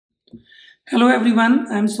Hello everyone,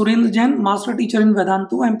 I am Surendra Jain, Master Teacher in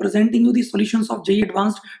Vedantu. I am presenting you the solutions of JEE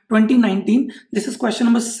Advanced 2019. This is question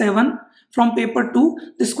number 7 from paper 2.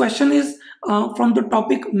 This question is from the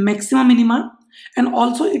topic maxima minima, and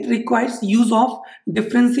also it requires use of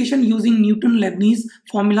differentiation using Newton-Leibniz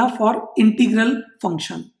formula for integral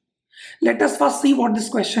function. Let us first see what this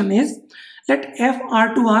question is. Let f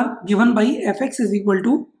r to r given by fx is equal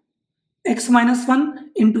to x minus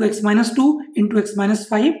 1 into x minus 2 into x minus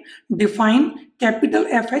 5. Define capital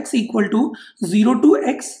Fx equal to 0 to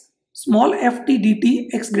x small ft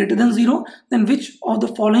dt x greater than 0. Then which of the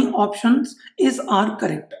following options are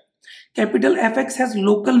correct? Capital Fx has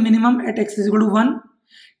local minimum at x is equal to 1.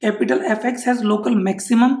 Capital Fx has local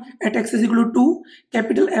maximum at x is equal to 2.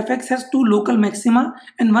 Capital Fx has two local maxima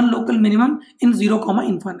and one local minimum in 0,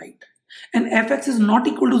 infinite. And Fx is not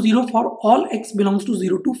equal to 0 for all x belongs to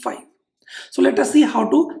 0 to 5. So let us see how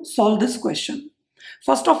to solve this question.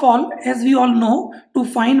 First of all, as we all know, to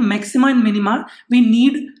find maxima and minima, we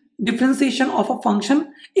need differentiation of a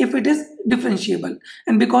function if it is differentiable.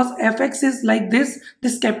 And because fx is like this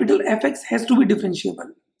capital Fx has to be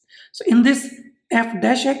differentiable. So in this, f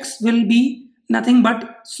dash x will be nothing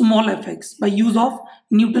but small fx by use of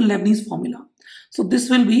Newton-Leibniz formula. So this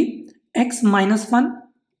will be x minus 1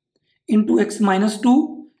 into x minus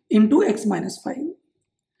 2 into x minus 5.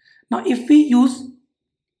 Now, if we use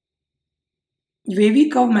wavy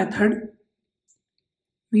curve method,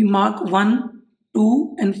 we mark 1,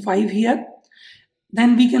 2 and 5 here.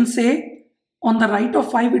 Then we can say on the right of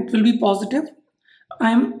 5 it will be positive.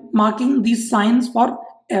 I am marking these signs for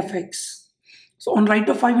fx. So on right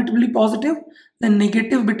of 5 it will be positive, then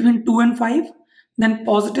negative between 2 and 5, then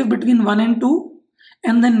positive between 1 and 2,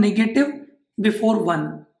 and then negative before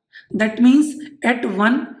 1. That means at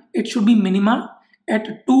 1 it should be minima.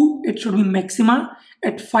 At 2, it should be maxima.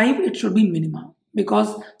 At 5, it should be minima.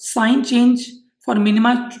 Because sign change for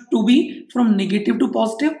minima to be from negative to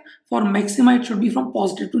positive. For maxima, it should be from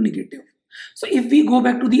positive to negative. So if we go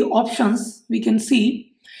back to the options, we can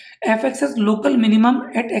see fx has local minimum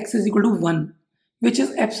at x is equal to 1, which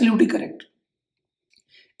is absolutely correct.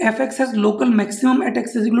 Fx has local maximum at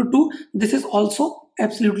x is equal to 2. This is also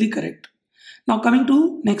absolutely correct. Now coming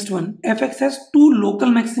to next one, fx has two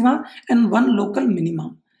local maxima and one local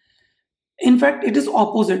minima. In fact, it is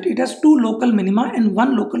opposite. It has two local minima and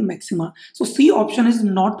one local maxima. So C option is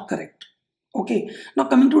not correct. Okay. Now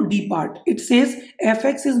coming to D part, it says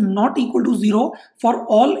fx is not equal to 0 for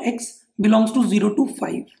all x belongs to 0 to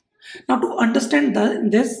 5. Now to understand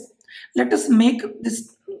this, let us make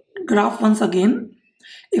this graph once again.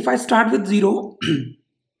 If I start with 0,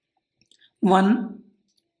 1,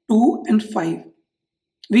 2 and 5.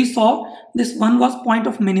 We saw this 1 was point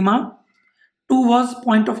of minima, 2 was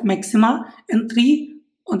point of maxima, and 3,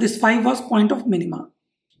 this 5 was point of minima.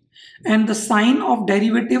 And the sign of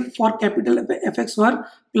derivative for capital Fx were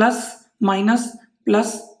plus, minus,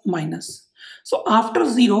 plus, minus. So after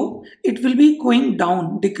 0, it will be going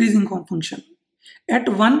down, decreasing function. At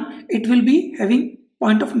 1, it will be having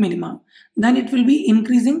point of minima. Then it will be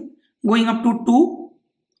increasing, going up to 2.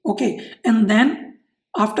 Okay, and then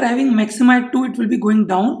after having maxima at 2, it will be going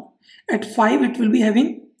down. At 5, it will be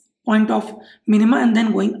having point of minima and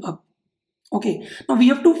then going up. Okay, now we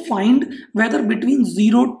have to find whether between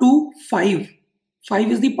 0 to 5,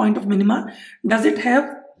 5 is the point of minima, does it have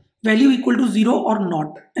value equal to 0 or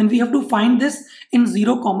not? And we have to find this in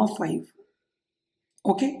 0, 5.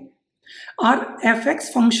 Okay, our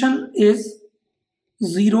fx function is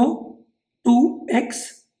 0 to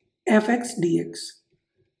x fx dx.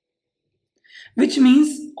 Which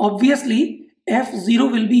means obviously f0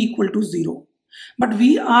 will be equal to 0. But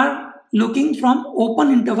we are looking from open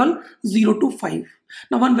interval 0 to 5.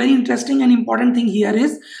 Now one very interesting and important thing here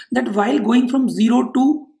is that while going from 0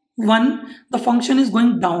 to 1, the function is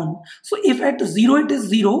going down. So if at 0 it is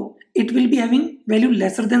 0, it will be having value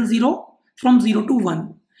lesser than 0 from 0 to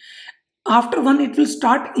 1. After 1, it will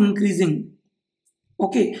start increasing.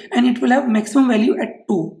 Okay, and it will have maximum value at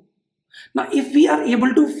 2. Now if we are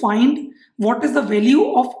able to find what is the value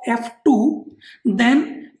of f2,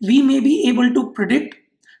 then we may be able to predict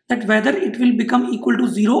that whether it will become equal to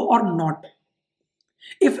 0 or not.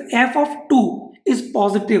 If f of 2 is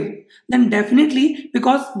positive, then definitely,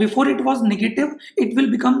 because before it was negative, it will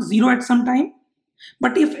become 0 at some time.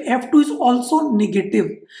 But if f2 is also negative,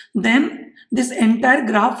 then this entire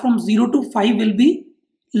graph from 0 to 5 will be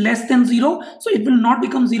less than 0. So it will not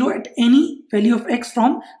become 0 at any value of x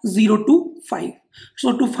from 0 to 5.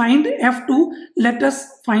 So to find f2, let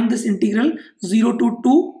us find this integral 0 to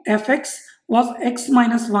 2 fx was x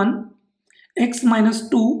minus 1, x minus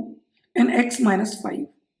 2 and x minus 5.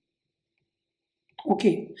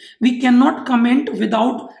 Okay, we cannot comment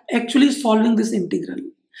without actually solving this integral.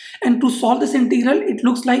 And to solve this integral, it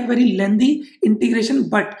looks like very lengthy integration,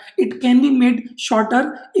 but it can be made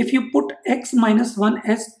shorter if you put x minus 1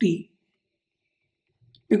 as t.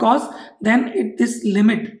 Because then this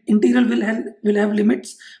limit integral will have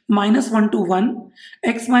limits -1 to 1,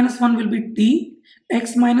 x minus 1 will be t,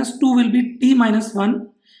 x minus 2 will be t minus 1,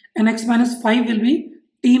 and x minus 5 will be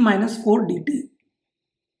t minus 4 dt.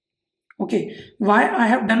 Okay, why I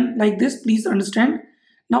have done like this, please understand.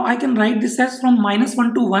 Now I can write this as from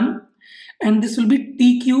 -1 to 1, and this will be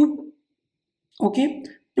t cube, okay,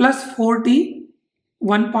 plus 4t,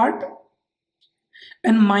 one part,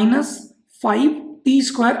 and minus 5t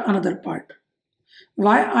square, another part.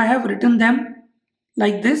 Why I have written them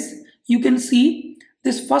like this? You can see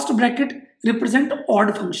this first bracket represent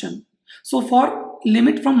odd function. So for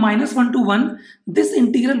limit from -1 to 1, this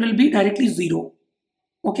integral will be directly 0.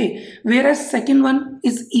 Okay, whereas second one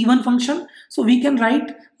is even function, so we can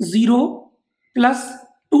write 0 plus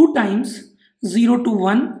 2 times 0 to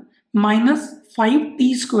 1 minus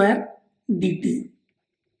 5t square dt.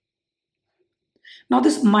 Now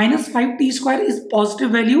this minus 5t square is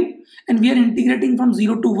positive value and we are integrating from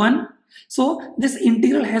 0 to 1, so this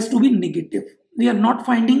integral has to be negative. We are not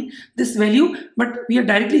finding this value, but we are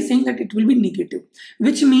directly saying that it will be negative,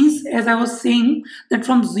 which means, as I was saying, that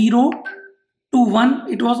from 0 to 1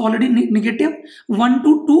 it was already negative, 1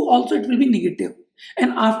 to 2 also it will be negative,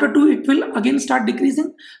 and after 2 it will again start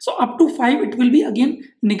decreasing, so up to 5 it will be again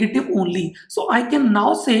negative only. So I can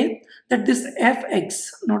now say that this fx,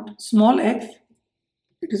 not small f,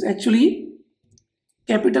 it is actually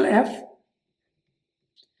capital F,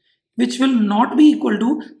 which will not be equal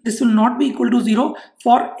to, this will not be equal to 0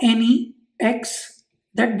 for any x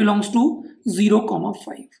that belongs to 0,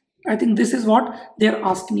 5. I think this is what they are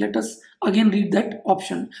asking. Let us again read that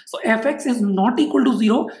option. So fx is not equal to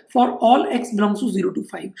 0 for all x belongs to 0 to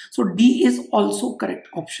 5. So D is also correct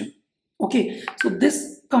option. Okay, so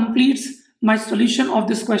this completes my solution of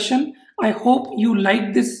this question. I hope you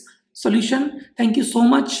liked this solution. Thank you so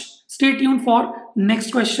much. Stay tuned for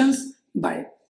next questions. Bye.